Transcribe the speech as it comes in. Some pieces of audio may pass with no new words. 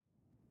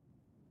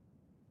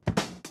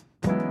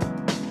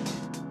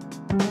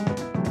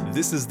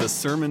This is the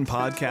Sermon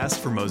Podcast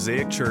for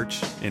Mosaic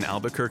Church in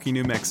Albuquerque,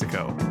 New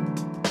Mexico.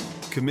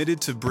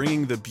 Committed to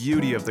bringing the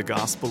beauty of the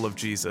gospel of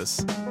Jesus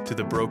to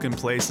the broken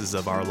places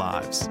of our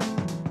lives.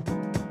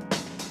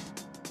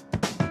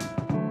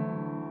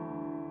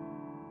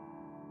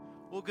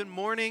 Well, good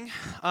morning.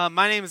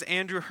 My name is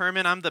Andrew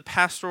Herman. I'm the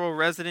pastoral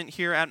resident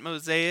here at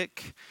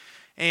Mosaic.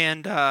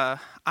 And I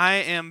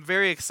am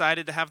very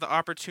excited to have the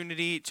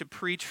opportunity to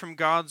preach from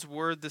God's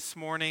Word this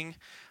morning.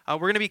 We're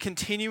going to be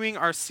continuing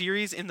our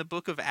series in the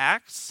book of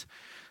Acts.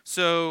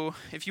 So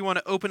if you want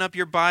to open up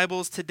your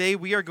Bibles, today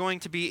we are going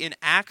to be in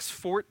Acts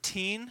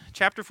 14,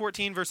 chapter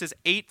 14, verses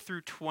 8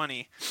 through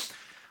 20.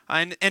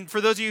 And for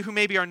those of you who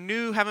maybe are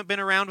new, haven't been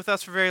around with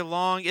us for very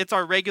long, it's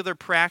our regular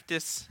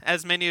practice,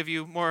 as many of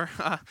you more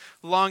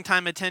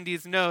long-time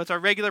attendees know, it's our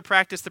regular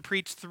practice to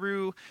preach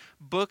through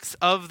books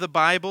of the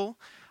Bible.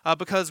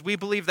 Because we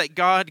believe that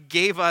God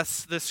gave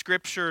us the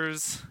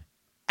scriptures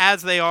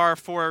as they are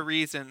for a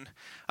reason.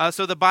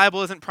 So the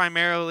Bible isn't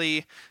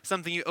primarily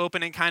something you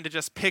open and kind of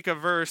just pick a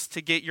verse to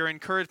get your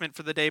encouragement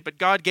for the day, but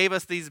God gave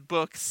us these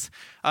books,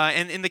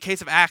 and in the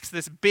case of Acts,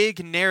 this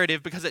big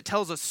narrative because it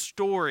tells a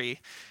story.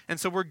 And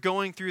so we're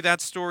going through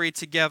that story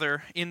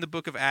together in the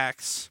book of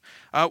Acts.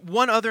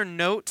 One other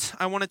note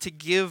I wanted to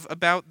give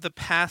about the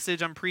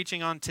passage I'm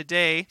preaching on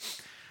today.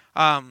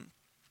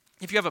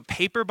 If you have a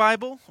paper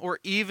Bible, or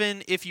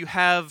even if you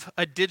have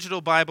a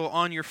digital Bible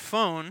on your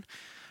phone,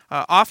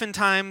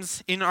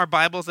 oftentimes in our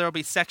Bibles there will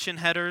be section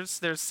headers.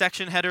 There's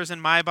section headers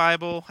in my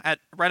Bible.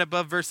 Right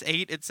above verse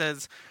 8, it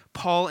says,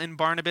 Paul and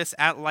Barnabas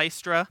at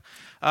Lystra.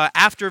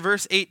 After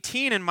verse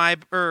 18 in my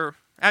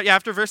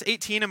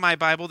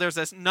Bible,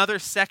 there's another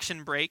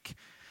section break.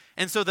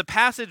 And so the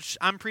passage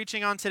I'm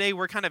preaching on today,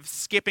 we're kind of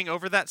skipping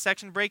over that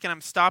section break, and I'm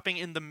stopping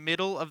in the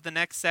middle of the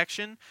next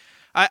section.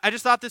 I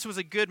just thought this was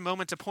a good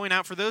moment to point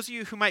out for those of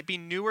you who might be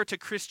newer to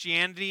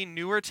Christianity,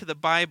 newer to the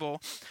Bible,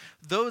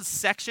 those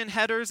section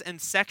headers and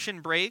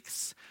section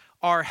breaks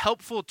are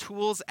helpful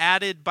tools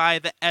added by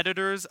the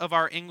editors of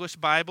our English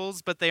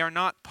Bibles, but they are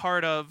not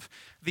part of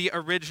the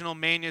original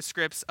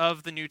manuscripts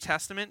of the New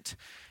Testament.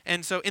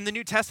 And so in the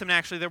New Testament,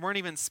 actually, there weren't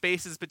even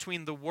spaces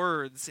between the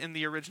words in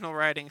the original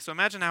writing. So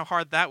imagine how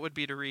hard that would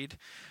be to read.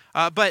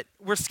 But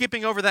we're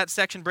skipping over that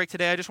section break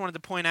today. I just wanted to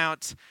point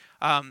out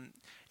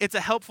it's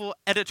a helpful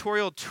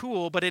editorial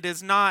tool, but it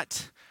is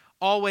not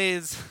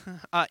always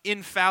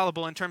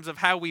infallible in terms of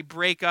how we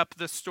break up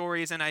the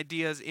stories and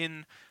ideas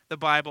in the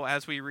Bible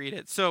as we read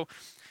it. So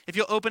if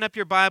you'll open up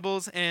your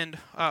Bibles and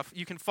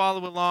you can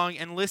follow along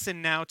and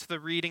listen now to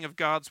the reading of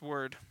God's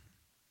Word.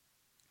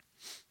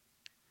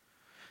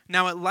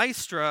 Now at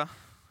Lystra,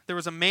 there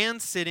was a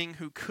man sitting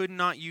who could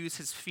not use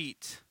his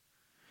feet.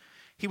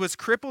 He was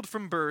crippled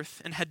from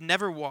birth and had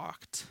never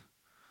walked.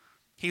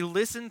 He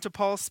listened to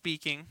Paul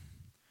speaking,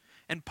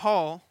 and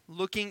Paul,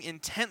 looking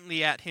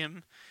intently at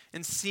him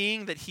and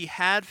seeing that he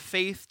had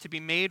faith to be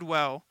made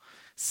well,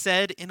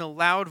 said in a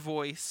loud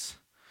voice,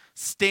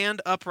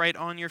 "Stand upright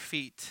on your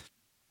feet."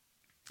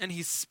 And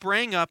he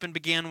sprang up and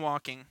began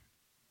walking.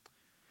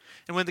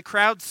 And when the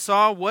crowd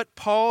saw what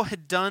Paul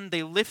had done,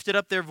 they lifted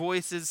up their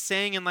voices,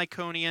 saying in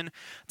Lycaonian,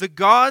 "The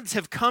gods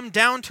have come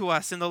down to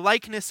us in the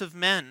likeness of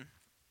men."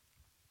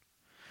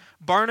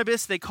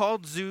 Barnabas they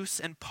called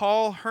Zeus, and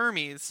Paul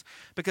Hermes,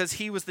 because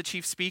he was the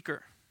chief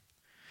speaker.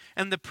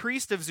 And the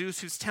priest of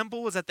Zeus, whose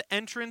temple was at the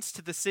entrance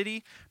to the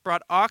city,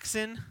 brought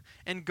oxen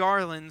and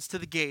garlands to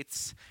the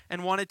gates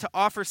and wanted to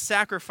offer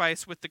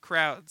sacrifice with the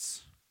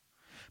crowds.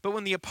 But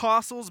when the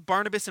apostles,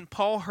 Barnabas and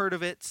Paul, heard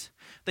of it,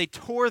 they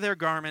tore their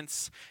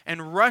garments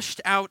and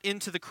rushed out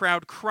into the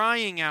crowd,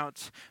 crying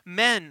out,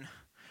 "Men,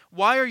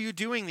 why are you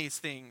doing these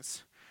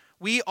things?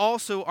 We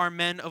also are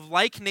men of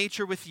like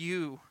nature with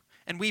you,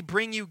 and we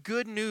bring you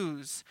good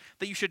news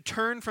that you should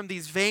turn from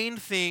these vain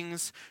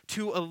things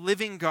to a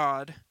living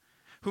God,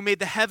 who made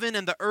the heaven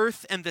and the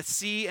earth and the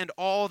sea and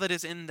all that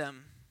is in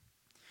them.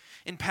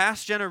 In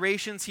past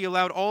generations he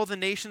allowed all the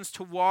nations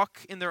to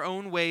walk in their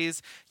own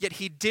ways, yet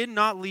he did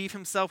not leave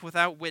himself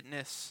without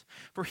witness.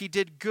 For he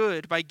did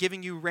good by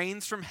giving you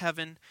rains from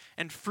heaven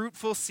and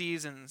fruitful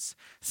seasons,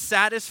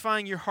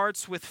 satisfying your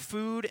hearts with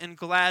food and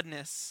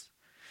gladness."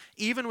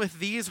 Even with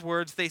these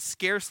words they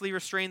scarcely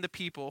restrained the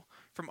people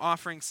from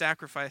offering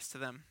sacrifice to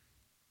them.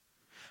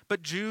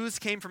 But Jews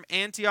came from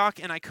Antioch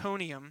and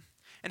Iconium,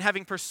 and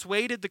having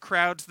persuaded the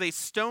crowds, they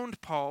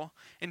stoned Paul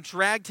and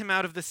dragged him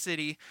out of the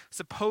city,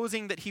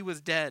 supposing that he was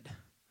dead.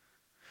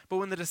 But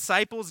when the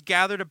disciples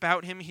gathered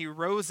about him, he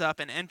rose up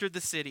and entered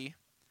the city.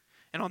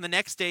 And on the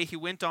next day he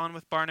went on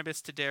with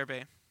Barnabas to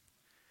Derbe.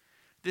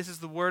 This is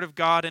the word of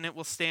God, and it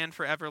will stand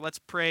forever. Let's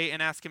pray and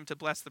ask him to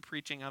bless the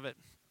preaching of it.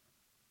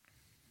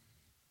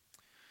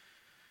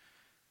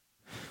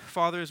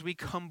 Father, as we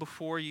come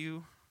before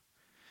you,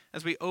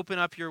 as we open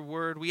up your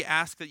word, we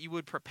ask that you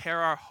would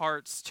prepare our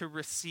hearts to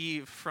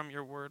receive from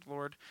your word,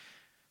 Lord.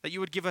 That you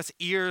would give us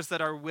ears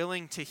that are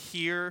willing to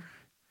hear.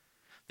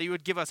 That you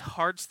would give us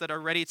hearts that are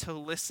ready to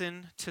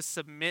listen, to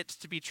submit,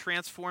 to be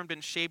transformed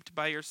and shaped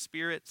by your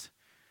Spirit.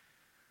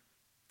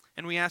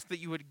 And we ask that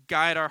you would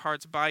guide our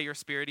hearts by your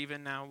Spirit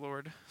even now,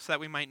 Lord, so that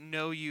we might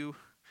know you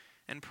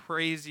and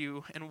praise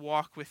you and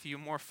walk with you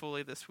more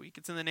fully this week.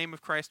 It's in the name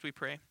of Christ we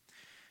pray.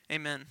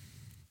 Amen.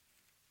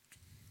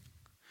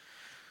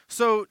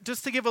 So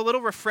just to give a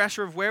little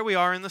refresher of where we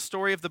are in the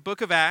story of the book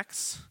of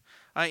Acts,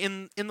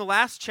 in the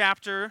last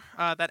chapter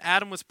that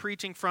Adam was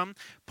preaching from,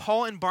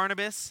 Paul and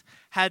Barnabas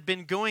had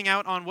been going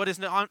out on what is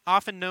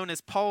often known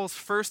as Paul's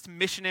first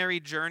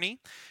missionary journey.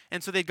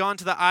 And so they'd gone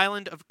to the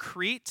island of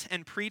Crete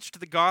and preached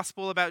the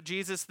gospel about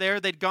Jesus there.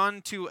 They'd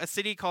gone to a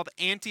city called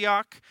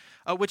Antioch,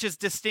 which is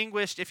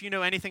distinguished. If you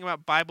know anything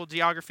about Bible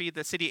geography,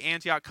 the city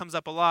Antioch comes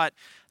up a lot.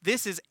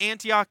 This is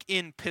Antioch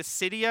in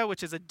Pisidia,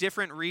 which is a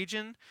different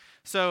region.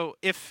 So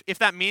if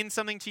that means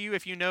something to you,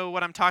 if you know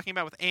what I'm talking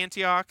about with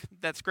Antioch,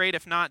 that's great.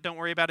 If not, don't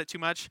worry about it too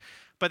much.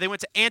 But they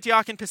went to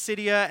Antioch in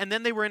Pisidia, and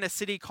then they were in a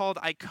city called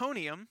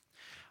Iconium.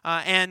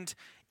 And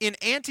in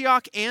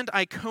Antioch and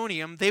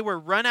Iconium, they were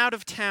run out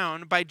of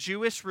town by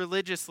Jewish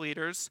religious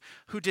leaders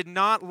who did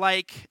not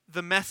like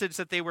the message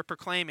that they were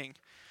proclaiming.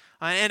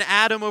 And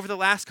Adam, over the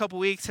last couple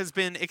weeks, has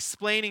been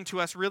explaining to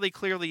us really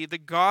clearly the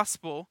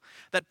gospel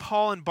that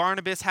Paul and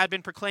Barnabas had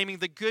been proclaiming,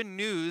 the good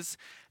news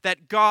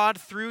that God,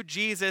 through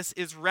Jesus,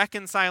 is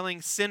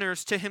reconciling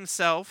sinners to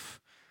himself,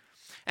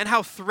 and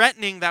how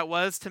threatening that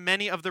was to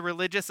many of the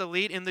religious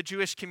elite in the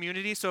Jewish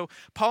community. So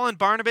Paul and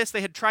Barnabas, they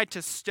had tried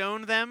to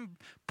stone them,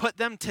 put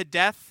them to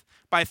death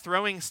by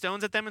throwing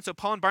stones at them. And so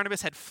Paul and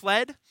Barnabas had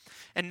fled,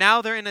 and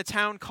now they're in a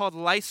town called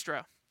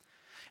Lystra.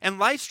 And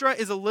Lystra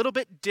is a little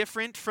bit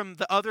different from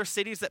the other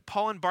cities that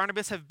Paul and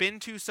Barnabas have been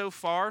to so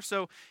far.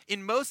 So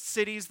in most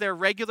cities, their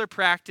regular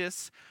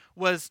practice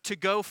was to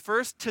go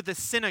first to the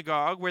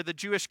synagogue where the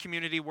Jewish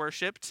community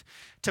worshiped,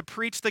 to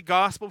preach the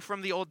gospel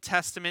from the Old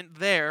Testament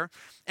there,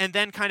 and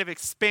then kind of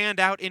expand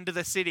out into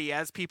the city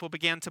as people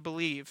began to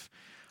believe.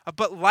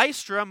 But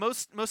Lystra,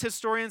 most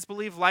historians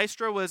believe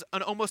Lystra was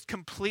an almost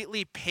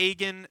completely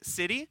pagan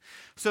city.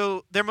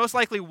 So there most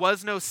likely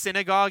was no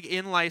synagogue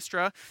in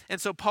Lystra.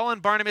 And so Paul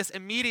and Barnabas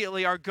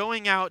immediately are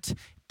going out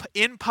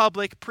in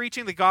public,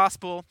 preaching the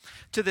gospel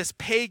to this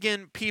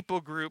pagan people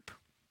group.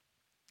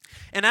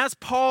 And as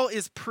Paul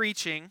is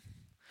preaching,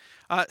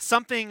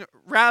 something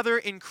rather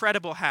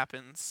incredible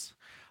happens.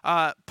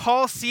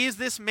 Paul sees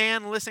this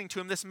man listening to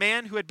him, this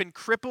man who had been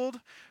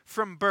crippled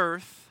from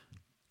birth.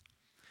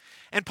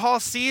 And Paul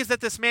sees that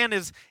this man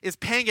is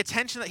paying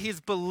attention, that he's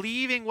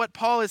believing what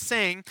Paul is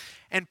saying,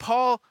 and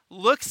Paul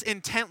looks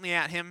intently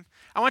at him.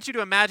 I want you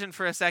to imagine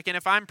for a second,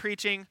 if I'm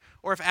preaching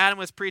or if Adam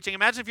was preaching,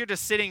 imagine if you're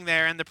just sitting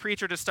there and the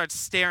preacher just starts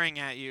staring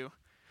at you.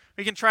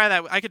 We can try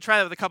that. I could try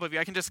that with a couple of you.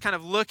 I can just kind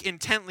of look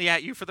intently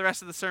at you for the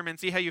rest of the sermon,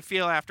 see how you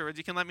feel afterwards.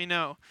 You can let me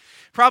know.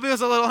 Probably was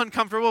a little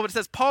uncomfortable, but it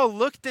says Paul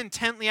looked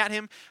intently at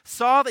him,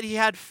 saw that he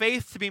had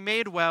faith to be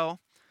made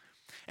well,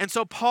 and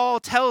so Paul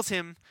tells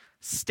him,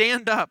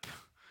 stand up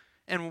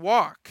and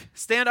walk.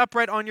 Stand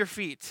upright on your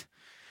feet.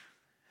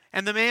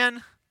 And the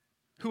man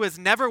who has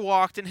never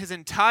walked in his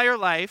entire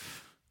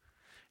life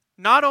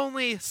not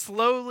only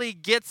slowly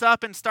gets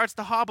up and starts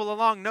to hobble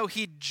along, no,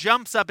 he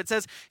jumps up. It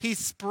says he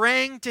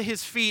sprang to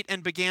his feet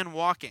and began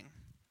walking.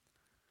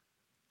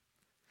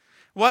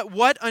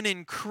 What an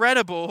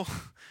incredible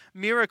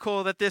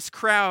miracle that this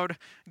crowd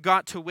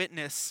got to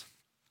witness.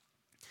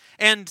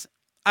 And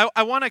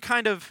I want to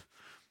kind of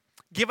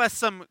give us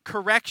some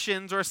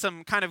corrections or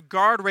some kind of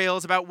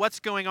guardrails about what's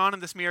going on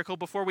in this miracle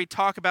before we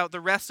talk about the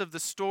rest of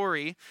the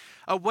story.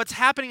 What's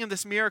happening in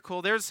this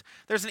miracle, there's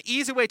an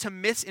easy way to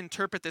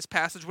misinterpret this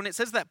passage. When it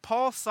says that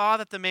Paul saw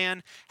that the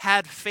man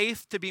had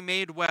faith to be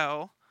made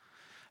well,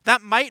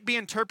 that might be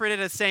interpreted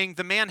as saying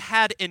the man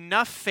had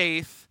enough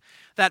faith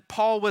that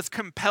Paul was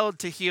compelled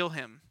to heal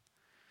him.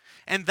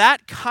 And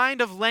that kind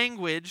of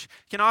language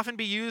can often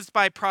be used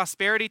by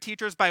prosperity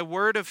teachers, by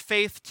word of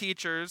faith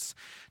teachers,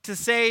 to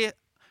say,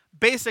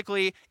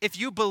 basically, if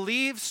you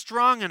believe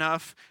strong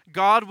enough,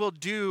 God will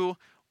do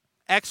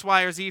X,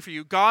 Y, or Z for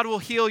you. God will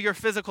heal your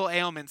physical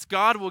ailments.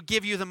 God will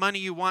give you the money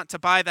you want to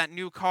buy that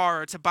new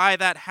car or to buy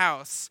that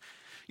house.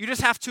 You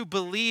just have to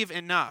believe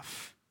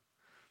enough.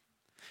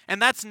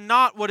 And that's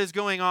not what is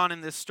going on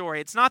in this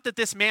story. It's not that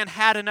this man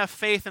had enough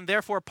faith and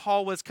therefore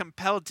Paul was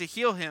compelled to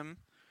heal him.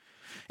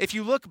 If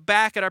you look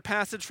back at our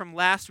passage from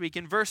last week,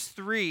 in verse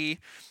 3,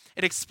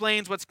 it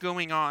explains what's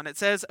going on. It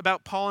says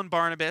about Paul and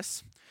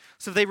Barnabas,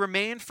 so they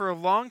remained for a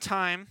long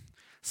time,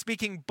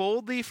 speaking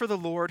boldly for the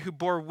Lord, who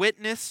bore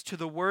witness to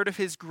the word of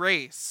his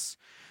grace,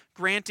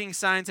 granting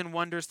signs and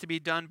wonders to be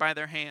done by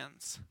their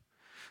hands.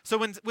 So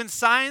when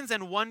signs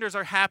and wonders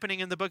are happening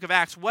in the book of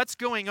Acts, what's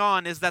going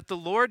on is that the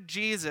Lord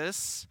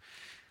Jesus,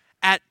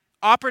 at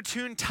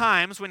opportune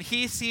times when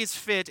he sees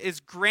fit,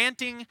 is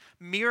granting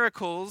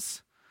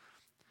miracles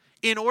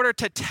in order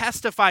to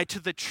testify to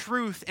the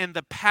truth and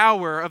the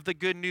power of the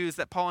good news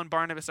that Paul and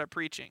Barnabas are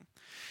preaching.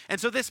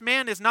 And so this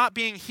man is not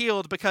being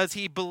healed because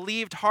he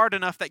believed hard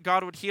enough that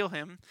God would heal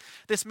him.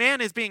 This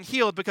man is being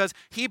healed because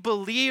he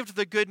believed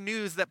the good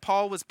news that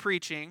Paul was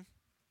preaching,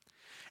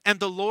 and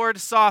the Lord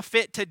saw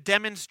fit to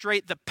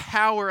demonstrate the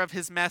power of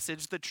his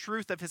message, the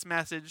truth of his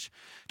message,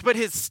 to put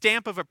his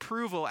stamp of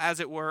approval, as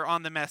it were,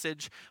 on the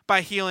message by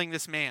healing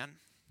this man.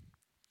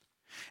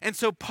 And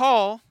so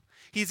Paul,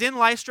 He's in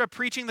Lystra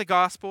preaching the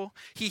gospel.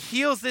 He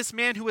heals this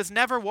man who has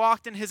never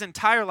walked in his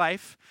entire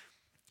life.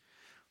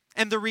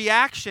 And the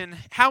reaction,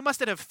 how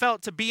must it have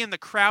felt to be in the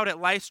crowd at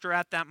Lystra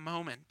at that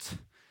moment?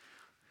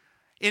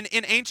 In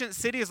ancient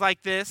cities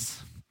like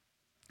this,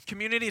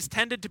 communities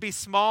tended to be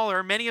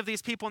smaller. Many of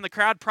these people in the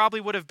crowd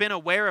probably would have been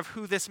aware of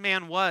who this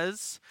man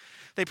was.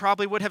 They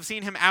probably would have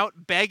seen him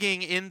out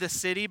begging in the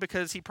city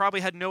because he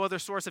probably had no other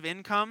source of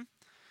income.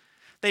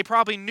 They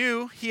probably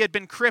knew he had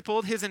been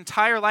crippled. His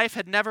entire life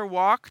had never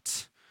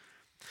walked.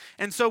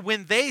 And so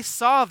when they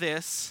saw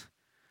this,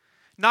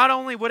 not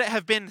only would it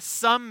have been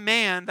some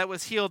man that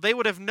was healed, they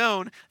would have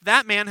known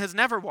that man has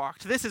never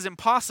walked. This is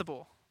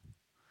impossible.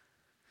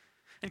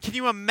 And can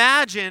you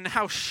imagine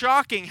how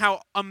shocking,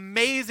 how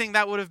amazing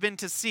that would have been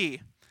to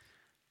see?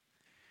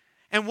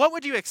 And what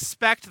would you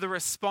expect the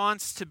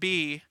response to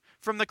be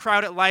from the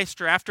crowd at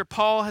Lystra after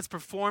Paul has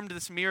performed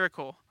this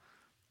miracle?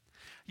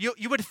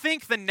 You would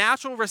think the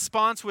natural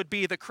response would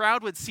be the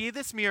crowd would see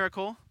this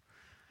miracle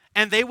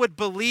and they would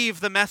believe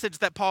the message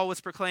that Paul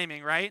was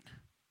proclaiming, right?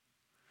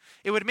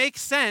 It would make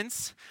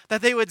sense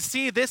that they would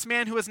see this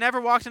man who has never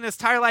walked in his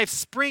entire life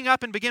spring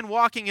up and begin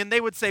walking, and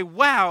they would say,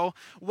 wow,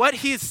 what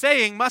he's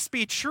saying must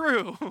be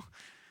true.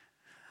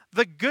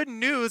 The good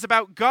news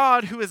about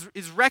God who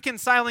is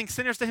reconciling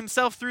sinners to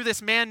himself through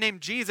this man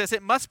named Jesus,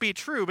 it must be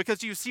true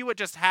because you see what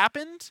just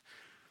happened?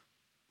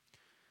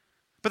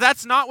 But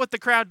that's not what the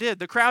crowd did.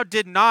 The crowd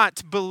did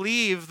not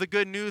believe the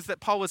good news that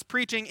Paul was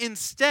preaching.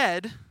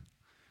 Instead,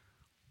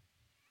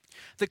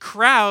 the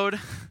crowd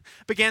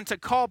began to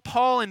call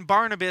Paul and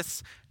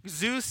Barnabas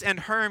Zeus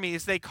and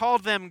Hermes. They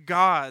called them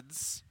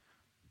gods.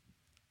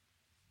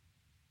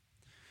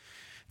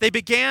 They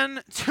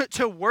began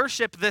to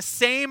worship the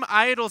same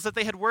idols that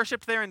they had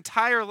worshipped their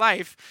entire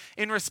life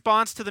in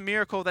response to the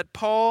miracle that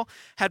Paul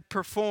had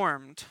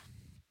performed.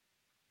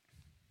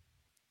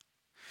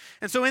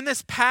 And so in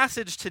this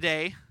passage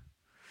today,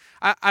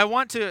 I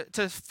want to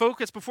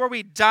focus, before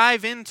we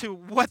dive into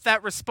what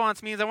that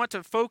response means, I want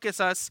to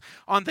focus us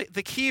on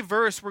the key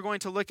verse we're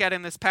going to look at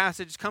in this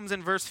passage. It comes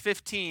in verse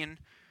 15,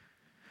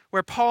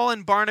 where Paul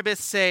and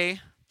Barnabas say,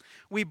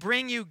 "We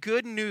bring you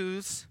good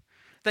news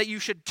that you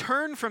should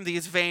turn from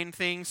these vain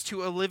things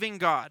to a living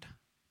God."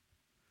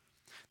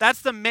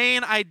 That's the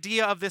main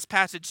idea of this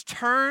passage.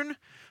 Turn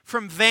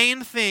from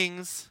vain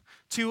things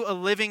to a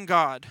living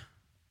God.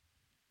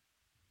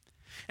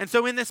 And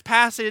so in this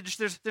passage,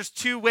 there's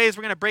two ways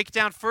we're going to break it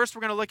down. First, we're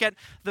going to look at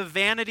the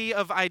vanity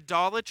of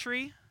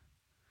idolatry.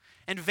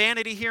 And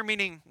vanity here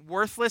meaning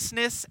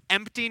worthlessness,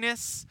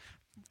 emptiness,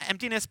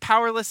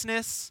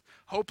 powerlessness,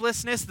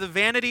 hopelessness, the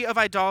vanity of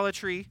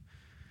idolatry,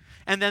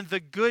 and then the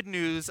good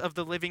news of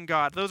the living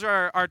God. Those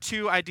are our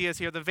two ideas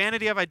here, the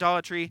vanity of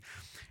idolatry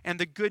and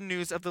the good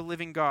news of the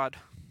living God.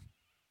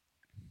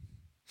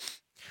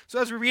 So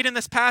as we read in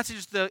this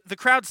passage, the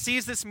crowd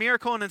sees this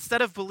miracle, and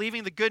instead of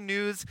believing the good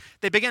news,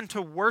 they begin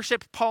to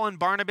worship Paul and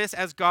Barnabas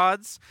as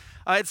gods.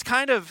 It's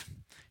kind of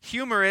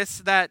humorous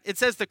that it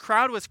says the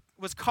crowd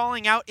was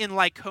calling out in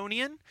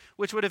Lycaonian,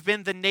 which would have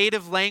been the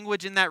native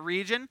language in that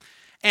region.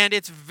 And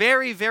it's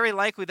very, very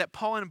likely that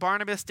Paul and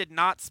Barnabas did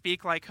not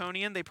speak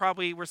Lycaonian. They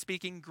probably were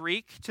speaking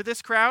Greek to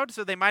this crowd,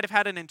 so they might have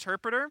had an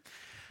interpreter.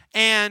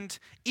 And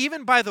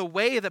even by the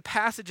way the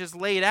passage is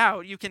laid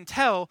out, you can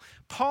tell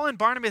Paul and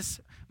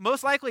Barnabas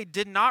most likely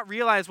did not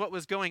realize what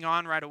was going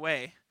on right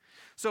away.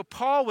 So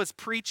Paul was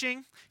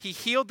preaching, he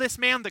healed this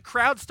man, the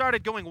crowd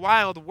started going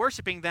wild,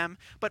 worshiping them,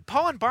 but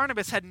Paul and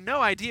Barnabas had no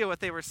idea what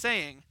they were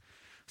saying.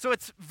 So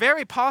it's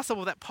very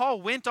possible that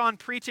Paul went on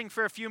preaching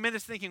for a few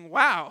minutes thinking,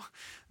 wow,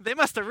 they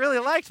must have really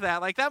liked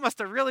that, like that must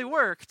have really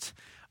worked,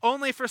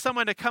 only for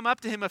someone to come up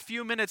to him a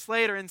few minutes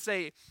later and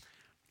say,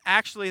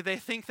 actually, they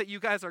think that you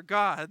guys are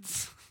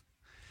gods.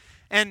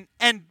 And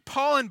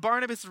Paul and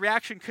Barnabas'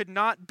 reaction could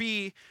not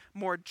be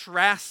more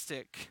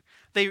drastic.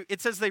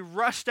 It says they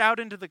rushed out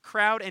into the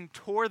crowd and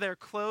tore their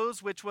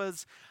clothes, which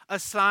was a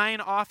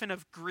sign often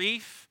of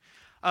grief,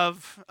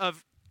 of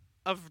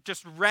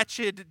just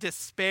wretched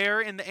despair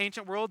in the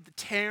ancient world,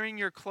 tearing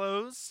your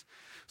clothes.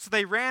 So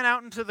they ran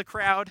out into the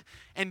crowd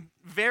and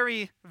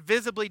very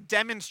visibly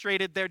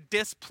demonstrated their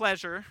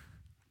displeasure.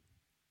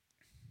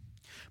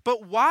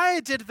 But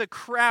why did the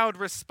crowd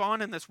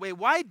respond in this way?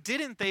 Why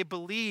didn't they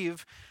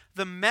believe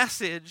the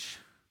message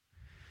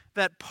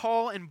that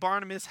Paul and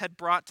Barnabas had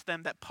brought to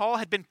them, that Paul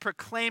had been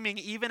proclaiming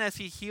even as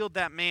he healed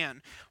that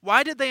man?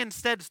 Why did they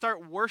instead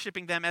start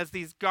worshiping them as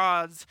these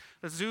gods,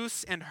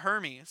 Zeus and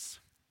Hermes?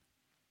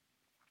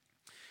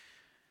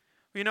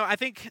 You know, I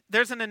think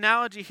there's an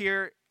analogy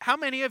here. How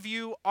many of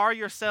you are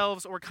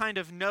yourselves or kind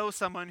of know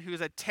someone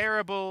who's a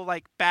terrible,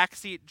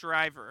 backseat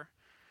driver?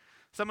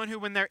 Someone who,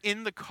 when they're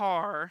in the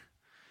car,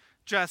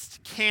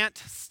 just can't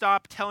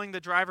stop telling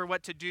the driver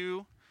what to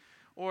do,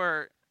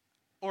 or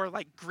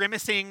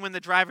grimacing when the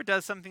driver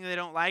does something they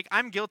don't like.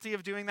 I'm guilty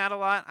of doing that a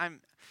lot.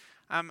 I'm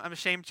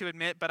ashamed to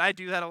admit, but I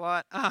do that a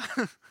lot.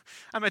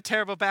 I'm a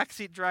terrible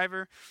backseat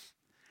driver.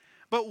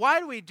 But why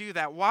do we do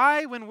that?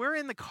 Why, when we're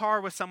in the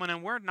car with someone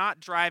and we're not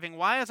driving,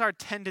 why is our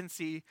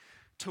tendency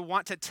to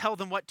want to tell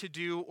them what to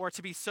do or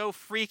to be so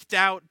freaked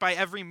out by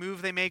every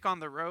move they make on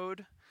the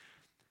road.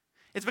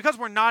 It's because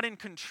we're not in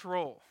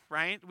control,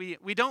 right?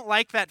 We don't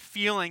like that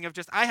feeling of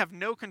just, I have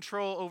no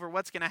control over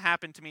what's going to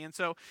happen to me. And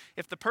so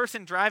if the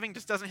person driving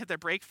just doesn't hit their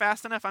brake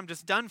fast enough, I'm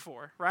just done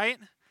for, right?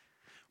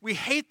 We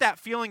hate that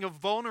feeling of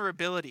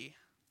vulnerability.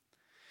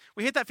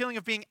 We hate that feeling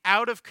of being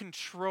out of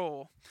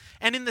control.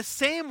 And in the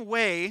same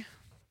way,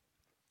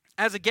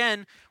 as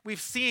again,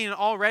 we've seen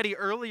already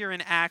earlier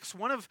in Acts,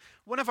 one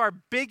of our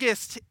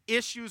biggest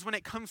issues when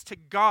it comes to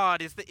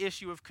God is the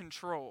issue of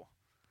control.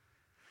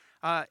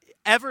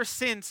 Ever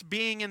since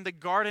being in the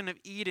Garden of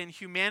Eden,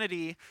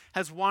 humanity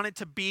has wanted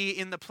to be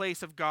in the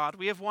place of God.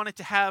 We have wanted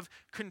to have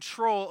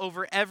control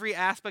over every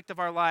aspect of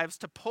our lives,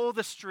 to pull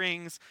the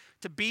strings,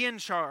 to be in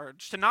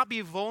charge, to not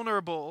be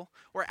vulnerable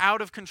or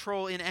out of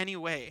control in any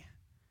way.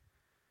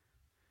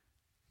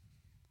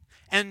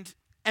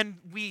 And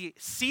we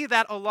see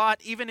that a lot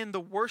even in the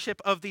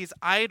worship of these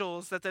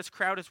idols that this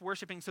crowd is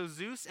worshiping. So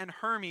Zeus and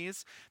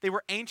Hermes, they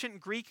were ancient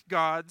Greek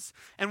gods.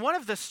 And one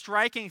of the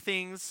striking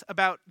things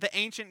about the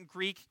ancient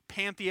Greek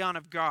pantheon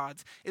of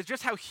gods is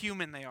just how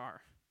human they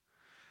are.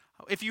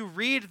 If you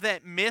read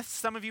that myths,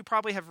 some of you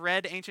probably have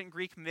read ancient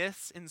Greek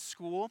myths in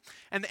school,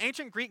 and the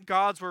ancient Greek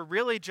gods were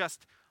really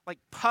just like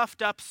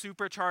puffed up,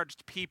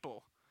 supercharged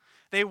people.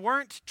 They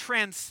weren't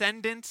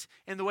transcendent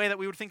in the way that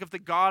we would think of the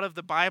God of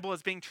the Bible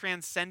as being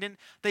transcendent.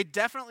 They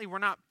definitely were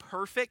not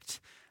perfect.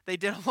 They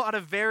did a lot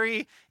of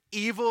very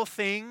evil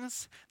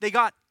things. They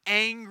got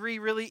angry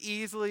really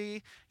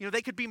easily.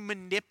 They could be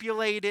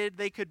manipulated.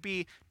 They could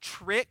be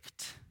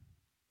tricked.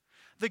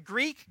 The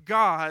Greek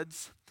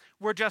gods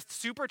were just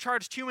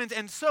supercharged humans,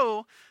 and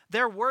so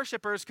their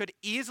worshipers could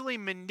easily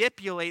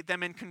manipulate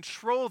them and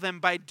control them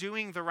by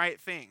doing the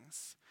right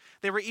things.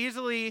 They were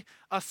easily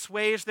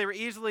assuaged. They were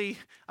easily,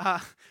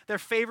 their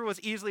favor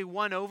was easily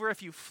won over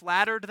if you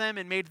flattered them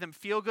and made them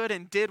feel good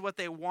and did what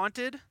they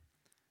wanted.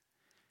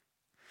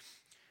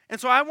 And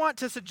so I want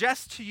to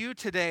suggest to you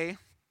today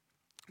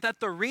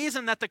that the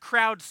reason that the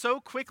crowd so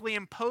quickly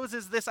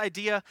imposes this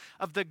idea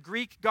of the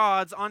Greek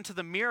gods onto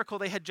the miracle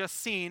they had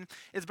just seen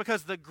is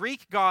because the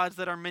Greek gods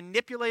that are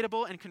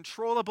manipulatable and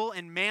controllable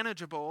and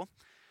manageable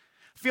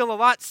feel a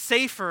lot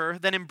safer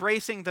than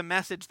embracing the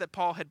message that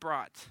Paul had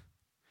brought.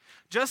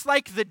 Just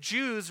like the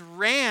Jews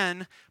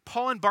ran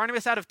Paul and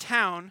Barnabas out of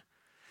town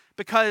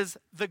because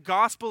the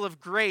gospel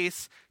of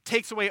grace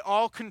takes away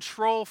all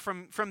control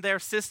from their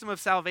system of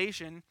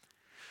salvation,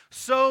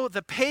 so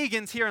the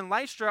pagans here in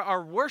Lystra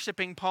are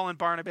worshiping Paul and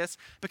Barnabas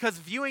because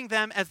viewing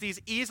them as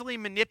these easily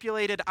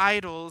manipulated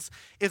idols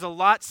is a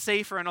lot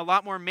safer and a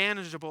lot more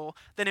manageable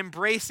than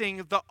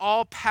embracing the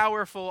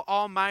all-powerful,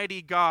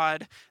 almighty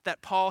God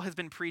that Paul has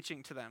been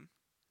preaching to them.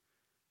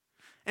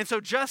 And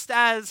so just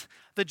as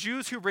the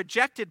Jews who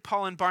rejected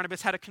Paul and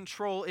Barnabas had a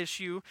control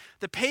issue,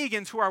 the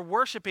pagans who are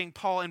worshiping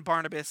Paul and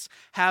Barnabas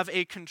have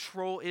a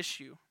control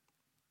issue.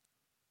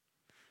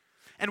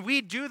 And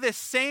we do this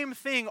same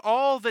thing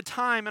all the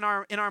time in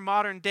our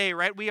modern day,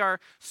 right? We are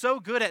so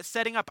good at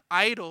setting up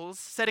idols,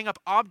 setting up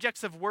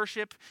objects of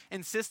worship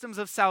and systems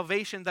of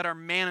salvation that are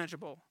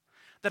manageable,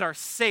 that are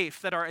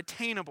safe, that are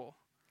attainable.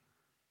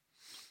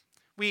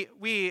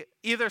 We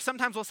either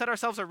sometimes we'll set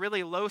ourselves a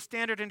really low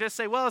standard and just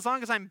say, well, as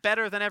long as I'm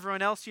better than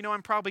everyone else,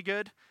 I'm probably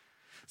good.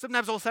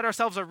 Sometimes we'll set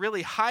ourselves a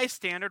really high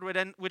standard,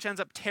 which ends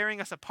up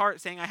tearing us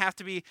apart, saying I have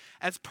to be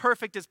as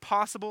perfect as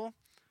possible.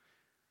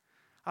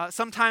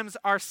 Sometimes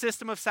our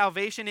system of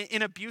salvation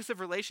in abusive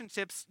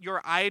relationships,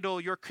 your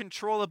idol, your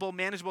controllable,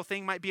 manageable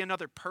thing might be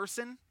another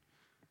person.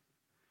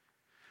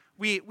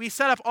 We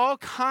set up all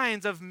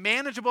kinds of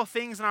manageable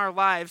things in our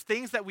lives,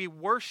 things that we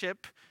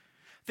worship,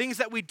 things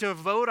that we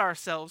devote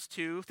ourselves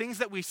to, things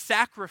that we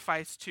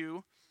sacrifice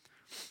to,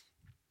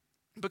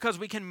 because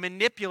we can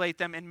manipulate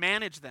them and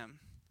manage them.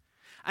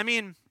 I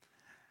mean,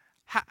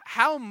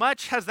 how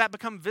much has that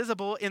become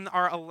visible in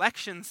our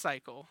election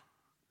cycle?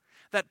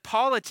 That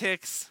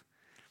politics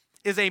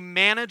is a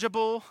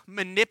manageable,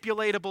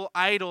 manipulatable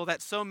idol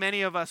that so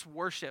many of us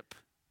worship.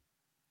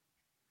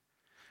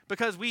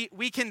 Because we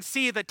can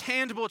see the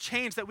tangible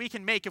change that we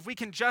can make if we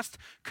can just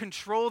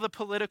control the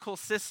political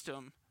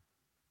system.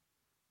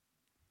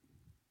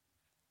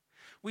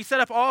 We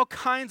set up all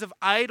kinds of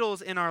idols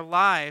in our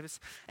lives,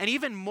 and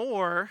even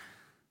more,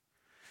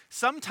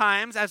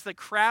 sometimes, as the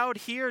crowd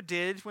here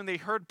did when they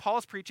heard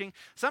Paul's preaching,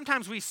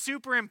 sometimes we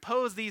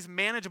superimpose these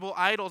manageable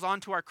idols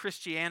onto our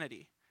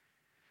Christianity,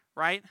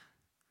 right?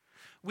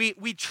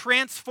 We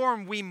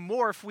transform, we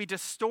morph, we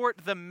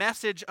distort the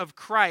message of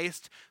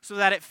Christ so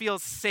that it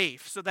feels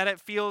safe, so that it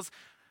feels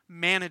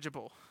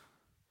manageable.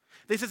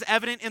 This is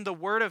evident in the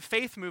Word of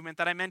Faith movement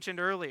that I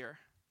mentioned earlier.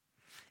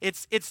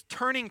 It's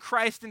turning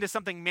Christ into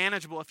something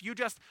manageable. If you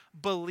just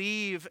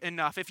believe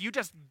enough, if you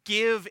just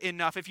give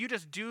enough, if you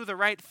just do the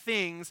right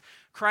things,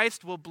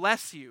 Christ will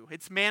bless you.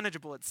 It's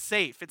manageable, it's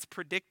safe, it's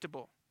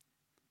predictable.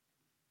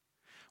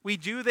 We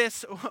do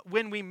this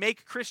when we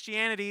make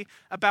Christianity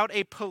about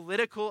a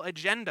political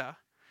agenda,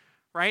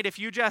 right? If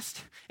you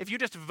just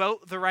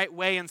vote the right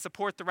way and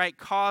support the right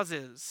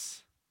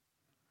causes.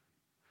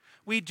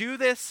 We do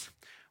this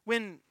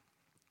when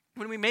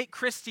we make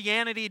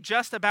Christianity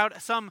just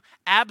about some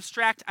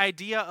abstract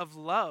idea of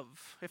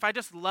love, if I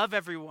just love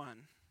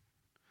everyone,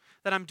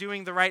 that I'm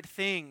doing the right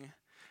thing,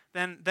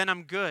 then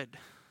I'm good.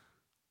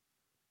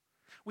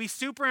 We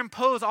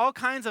superimpose all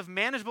kinds of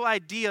manageable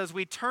ideas.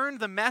 We turn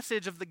the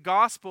message of the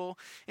gospel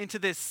into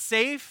this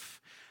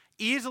safe,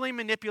 easily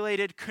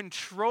manipulated,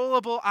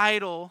 controllable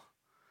idol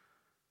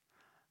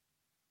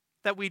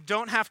that we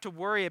don't have to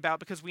worry about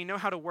because we know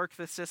how to work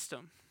the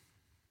system.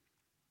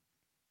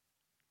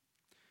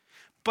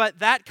 But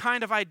that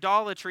kind of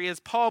idolatry, as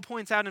Paul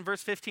points out in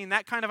verse 15,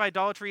 that kind of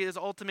idolatry is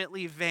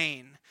ultimately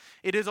vain.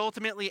 It is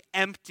ultimately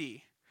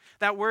empty.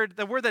 The word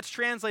that's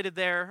translated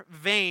there,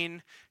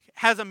 vain,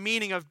 has a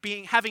meaning of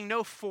having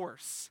no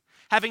force,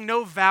 having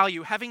no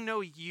value, having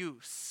no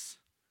use.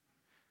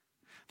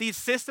 These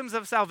systems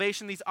of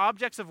salvation, these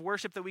objects of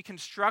worship that we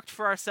construct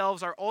for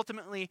ourselves are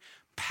ultimately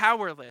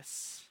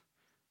powerless.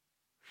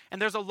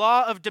 And there's a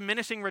law of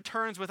diminishing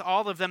returns with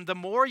all of them. The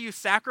more you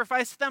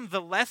sacrifice them,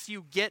 the less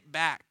you get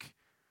back.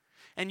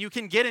 And you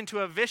can get into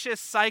a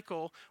vicious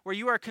cycle where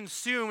you are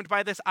consumed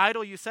by this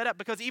idol you set up,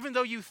 because even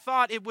though you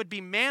thought it would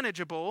be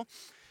manageable,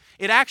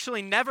 it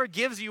actually never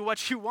gives you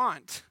what you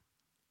want.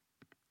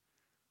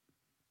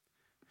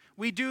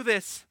 We do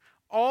this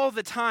all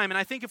the time, and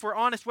I think if we're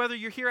honest, whether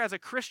you're here as a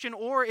Christian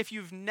or if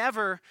you've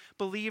never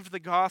believed the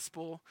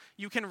gospel,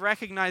 you can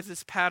recognize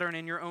this pattern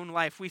in your own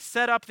life. We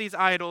set up these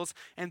idols,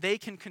 and they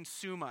can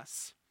consume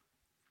us.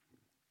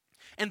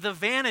 And the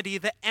vanity,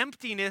 the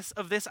emptiness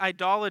of this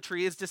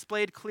idolatry is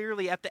displayed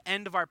clearly at the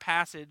end of our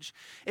passage.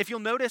 If you'll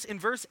notice in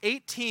verse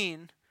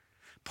 18,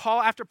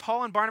 after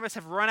Paul and Barnabas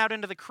have run out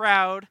into the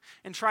crowd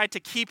and tried to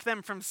keep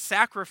them from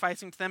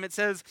sacrificing to them, it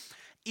says,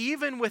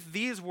 even with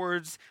these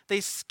words,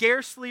 they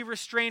scarcely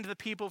restrained the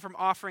people from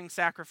offering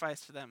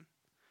sacrifice to them.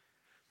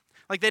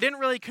 Like, they didn't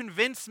really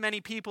convince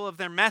many people of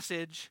their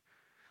message.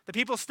 The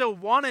people still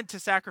wanted to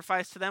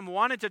sacrifice to them,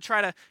 wanted to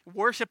try to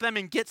worship them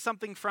and get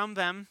something from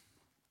them.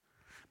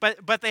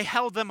 But they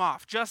held them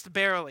off, just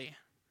barely.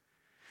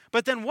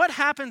 But then what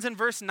happens in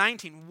verse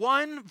 19?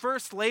 One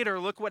verse later,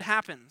 look what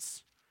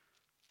happens.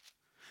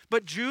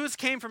 But Jews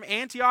came from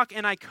Antioch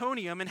and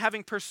Iconium, and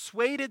having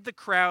persuaded the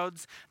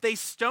crowds, they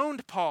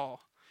stoned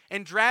Paul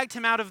and dragged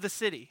him out of the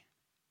city.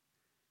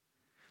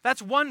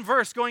 That's one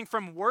verse going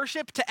from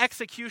worship to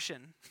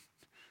execution.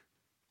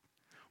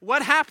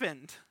 What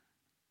happened?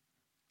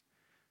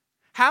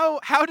 How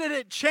did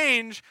it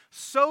change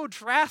so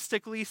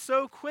drastically,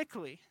 so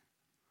quickly?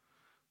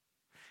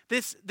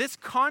 This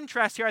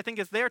contrast here, I think,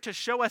 is there to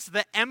show us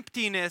the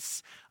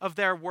emptiness of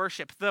their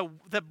worship, the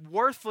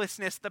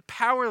worthlessness, the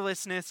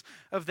powerlessness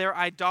of their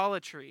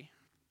idolatry.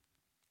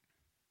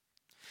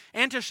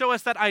 And to show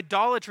us that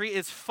idolatry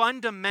is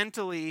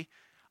fundamentally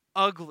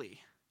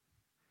ugly.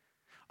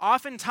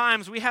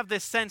 Oftentimes, we have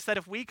this sense that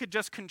if we could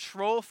just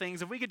control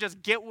things, if we could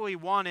just get what we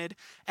wanted,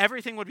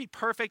 everything would be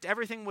perfect,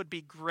 everything would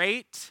be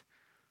great.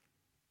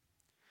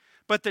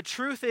 But the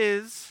truth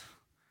is,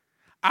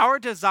 our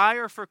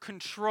desire for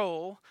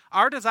control,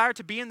 our desire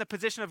to be in the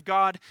position of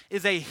God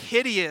is a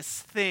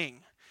hideous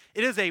thing.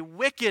 It is a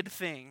wicked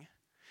thing.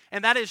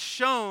 And that is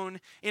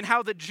shown in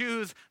how the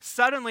Jews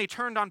suddenly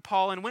turned on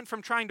Paul and went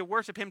from trying to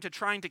worship him to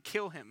trying to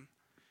kill him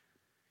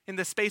in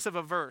the space of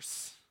a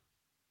verse.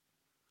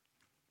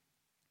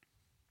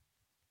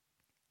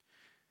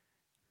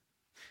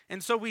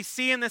 And so we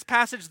see in this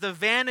passage the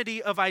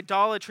vanity of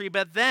idolatry,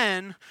 but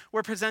then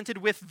we're presented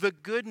with the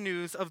good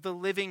news of the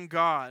living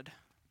God.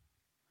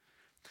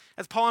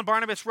 As Paul and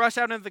Barnabas rush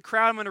out into the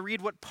crowd, I'm going to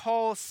read what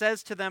Paul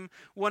says to them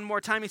one more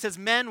time. He says,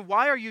 "Men,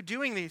 why are you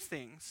doing these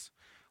things?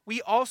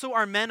 We also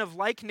are men of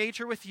like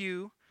nature with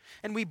you,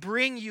 and we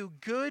bring you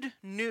good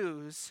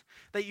news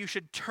that you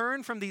should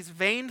turn from these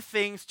vain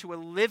things to a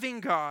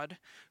living God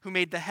who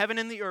made the heaven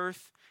and the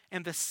earth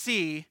and the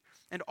sea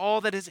and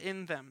all that is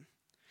in them.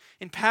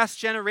 In past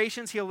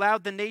generations, he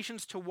allowed the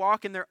nations to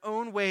walk in their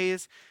own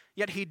ways,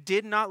 yet he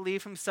did not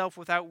leave himself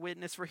without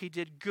witness, for he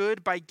did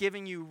good by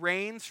giving you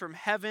rains from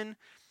heaven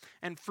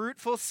and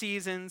fruitful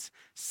seasons,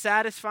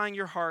 satisfying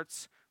your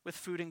hearts with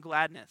food and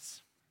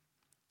gladness."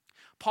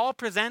 Paul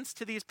presents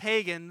to these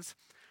pagans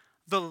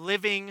the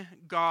living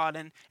God.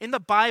 And in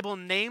the Bible,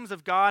 names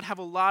of God have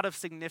a lot of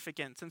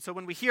significance. And so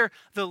when we hear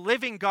the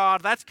living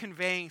God, that's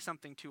conveying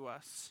something to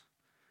us.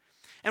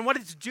 And what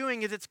it's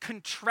doing is it's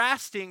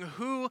contrasting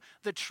who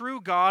the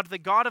true God, the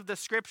God of the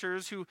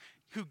Scriptures, who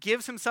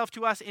gives himself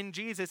to us in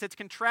Jesus, it's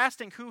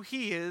contrasting who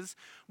he is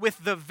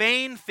with the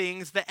vain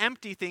things, the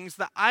empty things,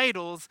 the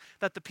idols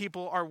that the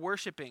people are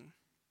worshiping.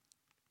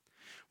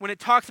 When it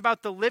talks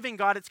about the living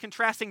God, it's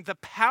contrasting the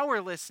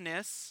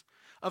powerlessness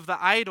of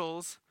the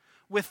idols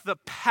with the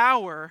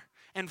power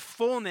and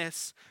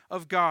fullness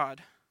of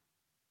God.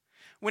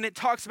 When it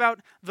talks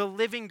about the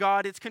living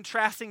God, it's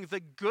contrasting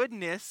the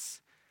goodness,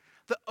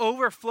 the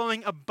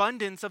overflowing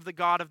abundance of the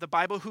God of the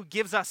Bible, who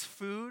gives us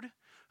food,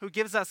 who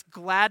gives us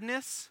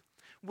gladness,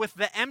 with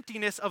the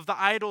emptiness of the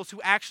idols who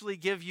actually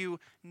give you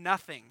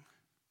nothing.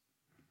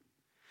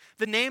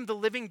 The name the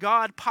living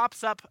God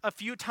pops up a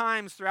few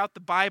times throughout the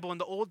Bible. In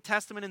the Old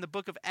Testament, in the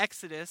book of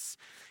Exodus,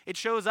 it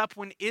shows up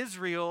when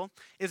Israel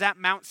is at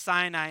Mount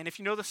Sinai. And if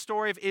you know the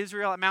story of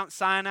Israel at Mount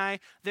Sinai,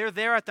 they're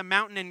there at the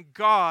mountain and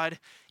God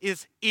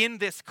is in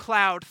this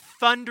cloud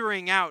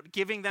thundering out,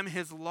 giving them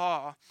his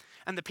law.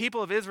 And the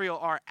people of Israel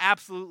are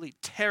absolutely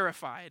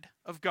terrified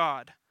of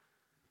God.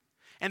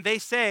 And they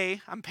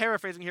say, I'm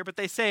paraphrasing here, but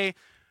they say,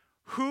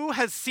 "Who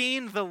has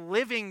seen the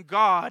living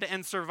God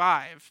and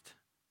survived?"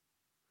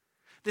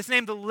 This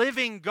name, the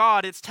living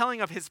God, it's telling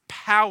of his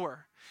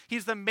power.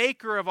 He's the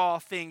maker of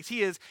all things.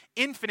 He is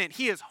infinite.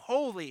 He is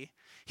holy.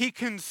 He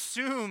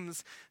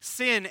consumes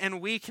sin and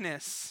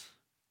weakness.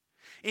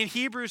 In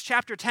Hebrews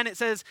chapter 10, it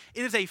says,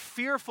 it is a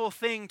fearful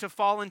thing to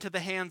fall into the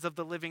hands of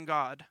the living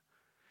God.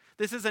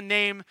 This is a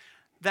name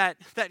that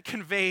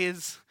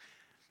conveys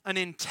an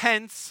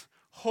intense,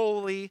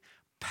 holy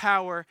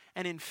power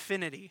and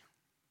infinity.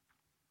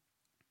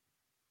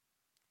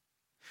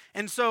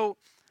 And so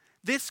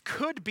this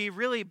could be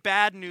really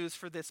bad news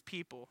for this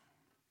people.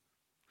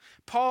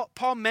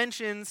 Paul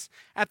mentions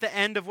at the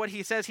end of what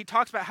he says, he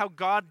talks about how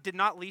God did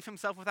not leave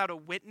himself without a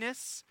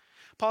witness.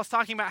 Paul's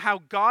talking about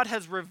how God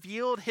has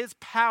revealed his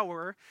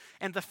power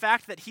and the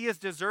fact that he is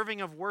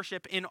deserving of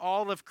worship in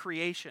all of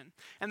creation.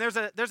 And there's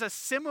a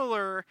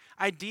similar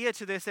idea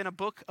to this in a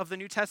book of the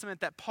New Testament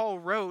that Paul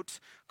wrote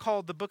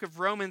called the book of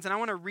Romans. And I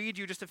want to read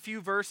you just a few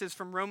verses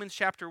from Romans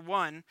chapter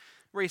 1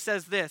 where he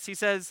says this. He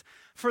says,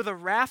 "For the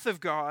wrath of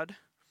God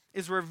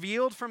is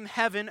revealed from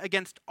heaven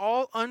against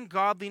all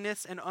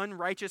ungodliness and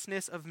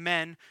unrighteousness of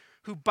men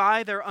who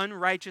by their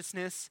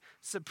unrighteousness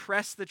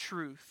suppress the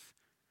truth.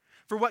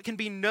 For what can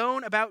be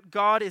known about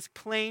God is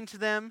plain to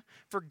them,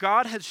 for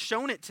God has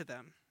shown it to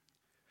them.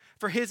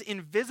 For his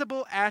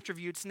invisible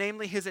attributes,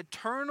 namely his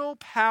eternal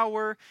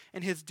power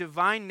and his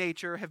divine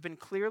nature, have been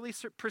clearly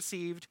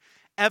perceived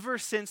ever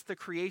since the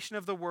creation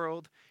of the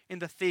world in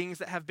the things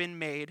that have been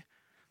made,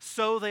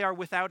 so they are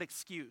without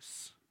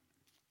excuse."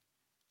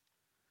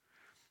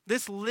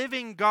 This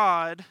living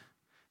God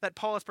that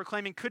Paul is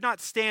proclaiming could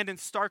not stand in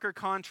starker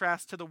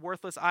contrast to the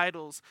worthless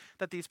idols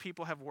that these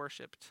people have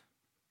worshipped.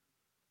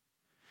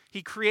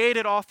 He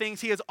created all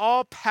things. He has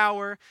all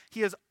power.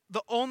 He is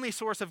the only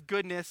source of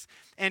goodness,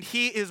 and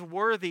he is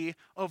worthy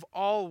of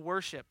all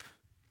worship.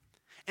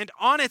 And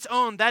on its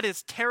own, that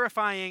is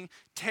terrifying,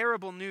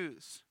 terrible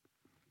news.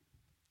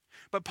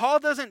 But Paul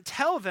doesn't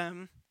tell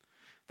them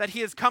that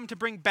he has come to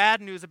bring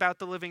bad news about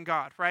the living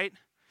God, right?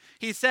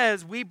 He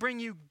says, "We bring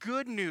you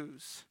good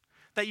news,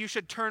 that you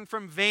should turn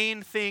from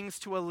vain things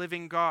to a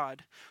living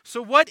God."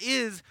 So what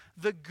is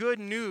the good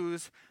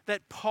news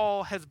that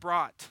Paul has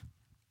brought?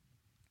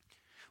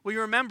 Well,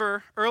 you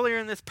remember earlier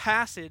in this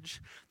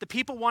passage, the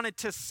people wanted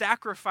to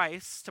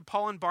sacrifice to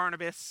Paul and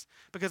Barnabas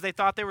because they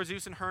thought they were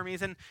Zeus and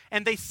Hermes, and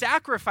they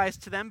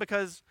sacrificed to them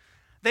because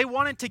they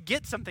wanted to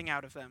get something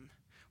out of them.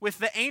 With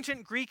the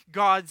ancient Greek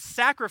gods,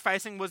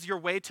 sacrificing was your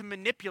way to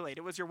manipulate.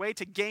 It was your way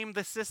to game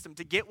the system,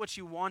 to get what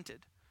you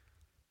wanted.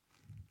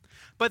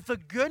 But the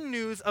good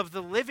news of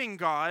the living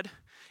God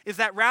is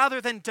that rather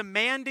than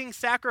demanding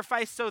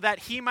sacrifice so that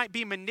he might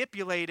be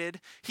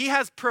manipulated, he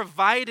has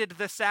provided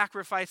the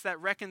sacrifice that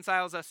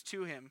reconciles us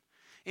to him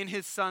in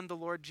his Son, the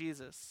Lord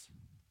Jesus.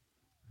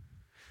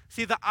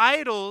 See, the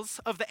idols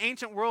of the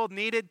ancient world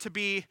needed to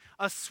be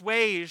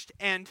assuaged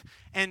and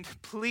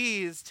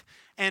pleased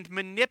and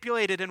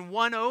manipulated and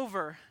won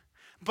over.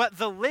 But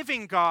the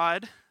living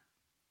God,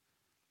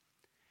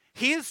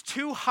 he is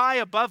too high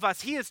above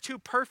us. He is too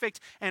perfect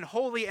and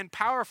holy and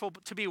powerful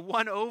to be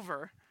won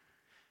over.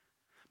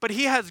 But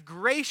he has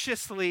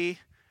graciously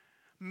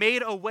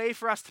made a way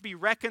for us to be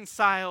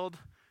reconciled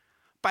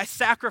by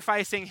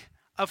sacrificing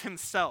of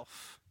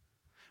himself,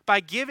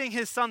 by giving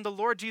his Son, the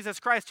Lord Jesus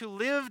Christ, who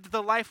lived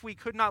the life we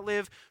could not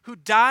live, who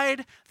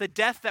died the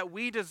death that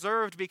we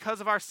deserved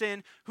because of our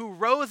sin, who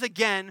rose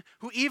again,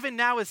 who even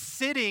now is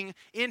sitting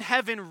in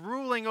heaven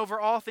ruling over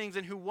all things,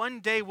 and who one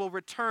day will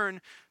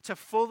return to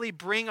fully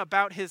bring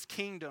about his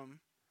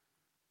kingdom.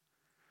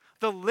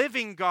 The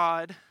living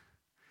God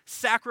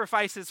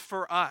sacrifices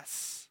for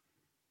us.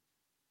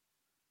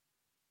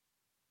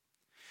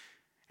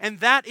 And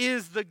that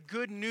is the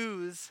good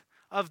news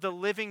of the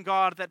living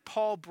God that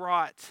Paul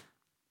brought.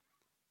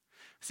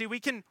 See, we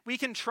can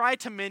try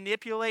to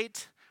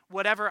manipulate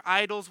whatever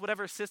idols,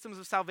 whatever systems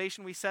of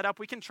salvation we set up.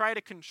 We can try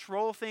to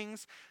control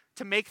things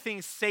to make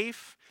things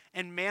safe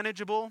and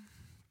manageable.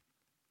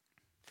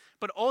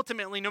 But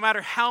ultimately, no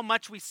matter how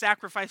much we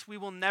sacrifice, we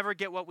will never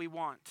get what we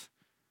want.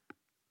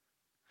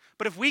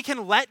 But if we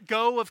can let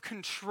go of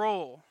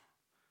control,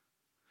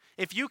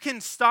 if you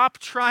can stop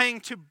trying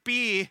to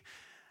be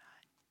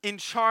in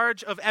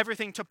charge of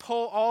everything, to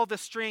pull all the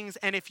strings,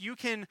 and if you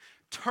can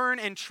turn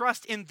and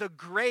trust in the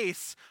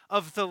grace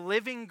of the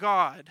living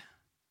God,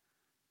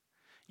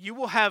 you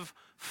will have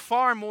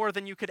far more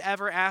than you could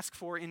ever ask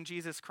for in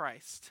Jesus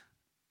Christ.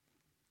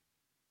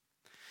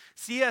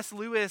 C.S.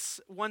 Lewis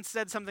once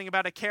said something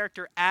about a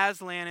character,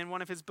 Aslan, in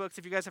one of his books.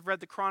 If you guys have read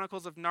the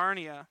Chronicles of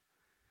Narnia,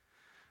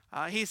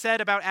 he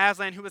said about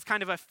Aslan, who was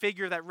kind of a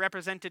figure that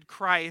represented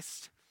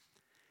Christ,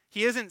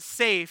 He isn't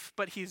safe,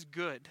 but he's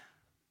good.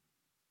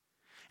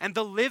 And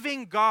the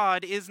living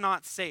God is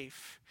not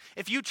safe.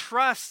 If you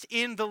trust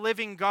in the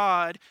living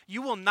God,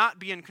 you will not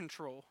be in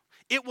control.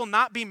 It will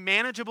not be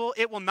manageable.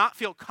 It will not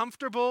feel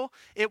comfortable.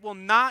 It will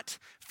not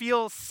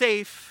feel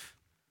safe,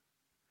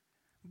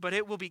 but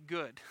it will be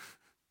good.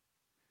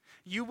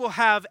 You will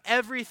have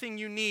everything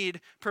you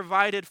need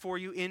provided for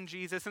you in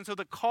Jesus. And so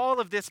the call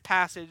of this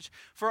passage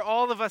for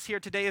all of us here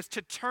today is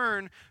to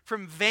turn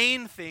from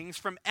vain things,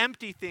 from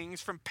empty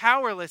things, from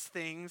powerless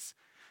things,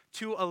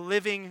 to a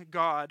living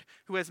God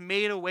who has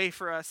made a way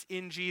for us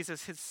in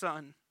Jesus, his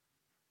Son.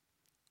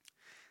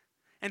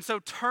 And so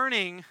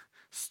turning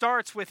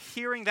starts with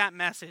hearing that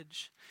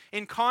message.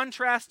 In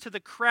contrast to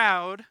the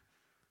crowd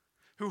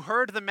who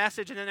heard the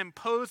message and then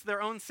imposed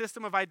their own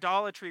system of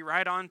idolatry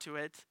right onto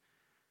it,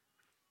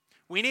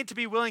 we need to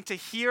be willing to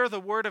hear the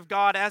word of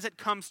God as it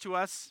comes to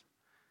us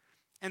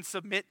and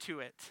submit to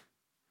it,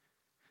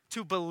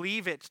 to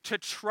believe it, to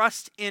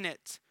trust in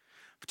it,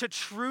 to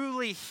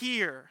truly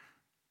hear.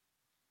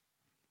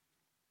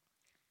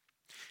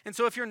 And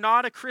so if you're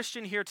not a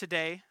Christian here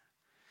today,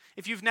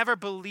 if you've never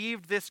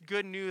believed this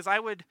good news, I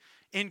would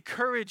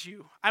encourage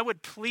you, I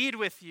would plead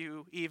with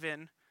you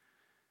even,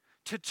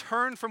 to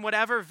turn from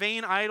whatever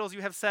vain idols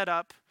you have set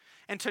up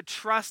and to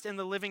trust in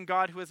the living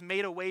God who has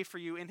made a way for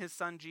you in his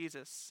Son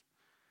Jesus.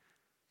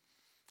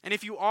 And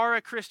if you are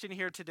a Christian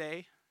here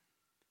today,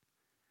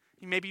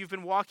 maybe you've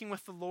been walking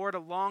with the Lord a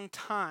long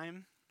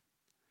time,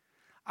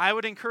 I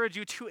would encourage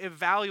you to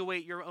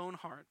evaluate your own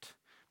heart,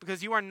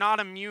 because you are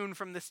not immune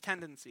from this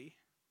tendency.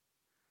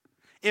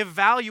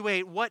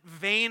 Evaluate what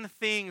vain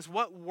things,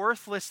 what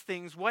worthless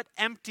things, what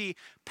empty,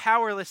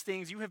 powerless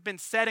things you have been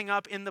setting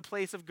up in the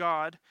place of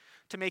God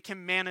to make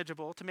him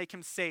manageable, to make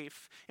him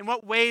safe. In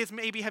what ways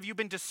maybe have you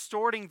been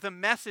distorting the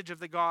message of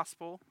the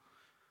gospel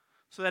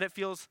so that it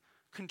feels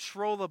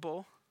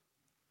controllable,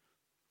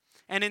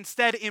 and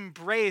instead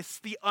embrace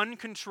the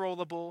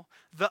uncontrollable,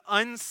 the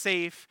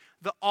unsafe,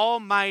 the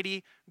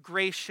almighty,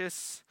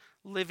 gracious,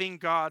 living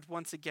God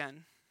once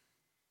again.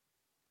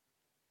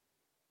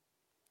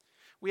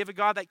 We have a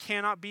God that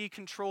cannot be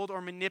controlled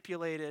or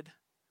manipulated,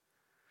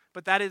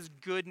 but that is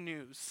good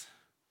news.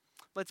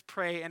 Let's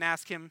pray and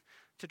ask him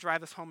to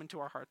drive us home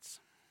into our hearts.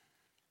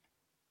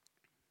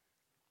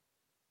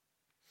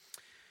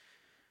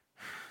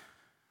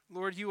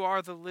 Lord, you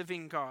are the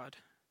living God.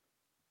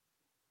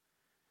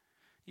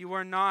 You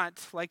are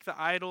not like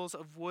the idols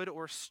of wood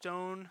or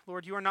stone.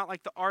 Lord, you are not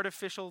like the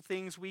artificial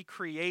things we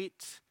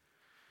create.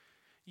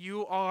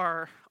 You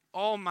are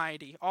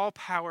almighty,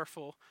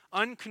 all-powerful,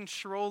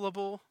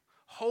 uncontrollable,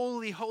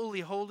 holy,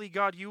 holy, holy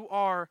God. You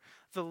are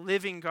the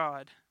living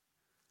God.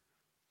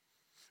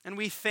 And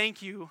we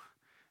thank you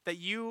that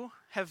you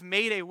have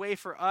made a way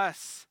for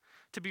us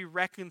to be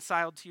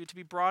reconciled to you, to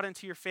be brought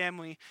into your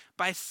family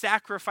by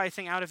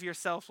sacrificing out of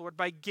yourself, Lord,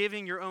 by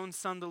giving your own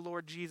Son, the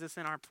Lord Jesus,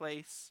 in our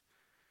place.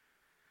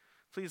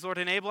 Please, Lord,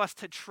 enable us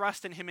to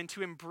trust in him and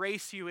to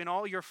embrace you in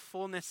all your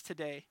fullness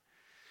today.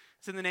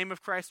 It's in the name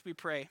of Christ we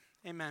pray.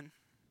 Amen.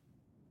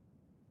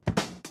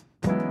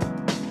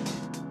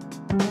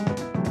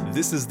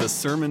 This is the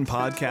Sermon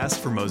Podcast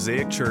for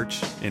Mosaic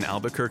Church in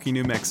Albuquerque,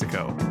 New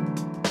Mexico.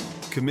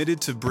 Committed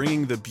to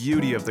bringing the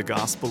beauty of the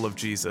gospel of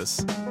Jesus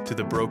to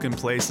the broken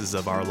places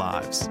of our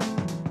lives.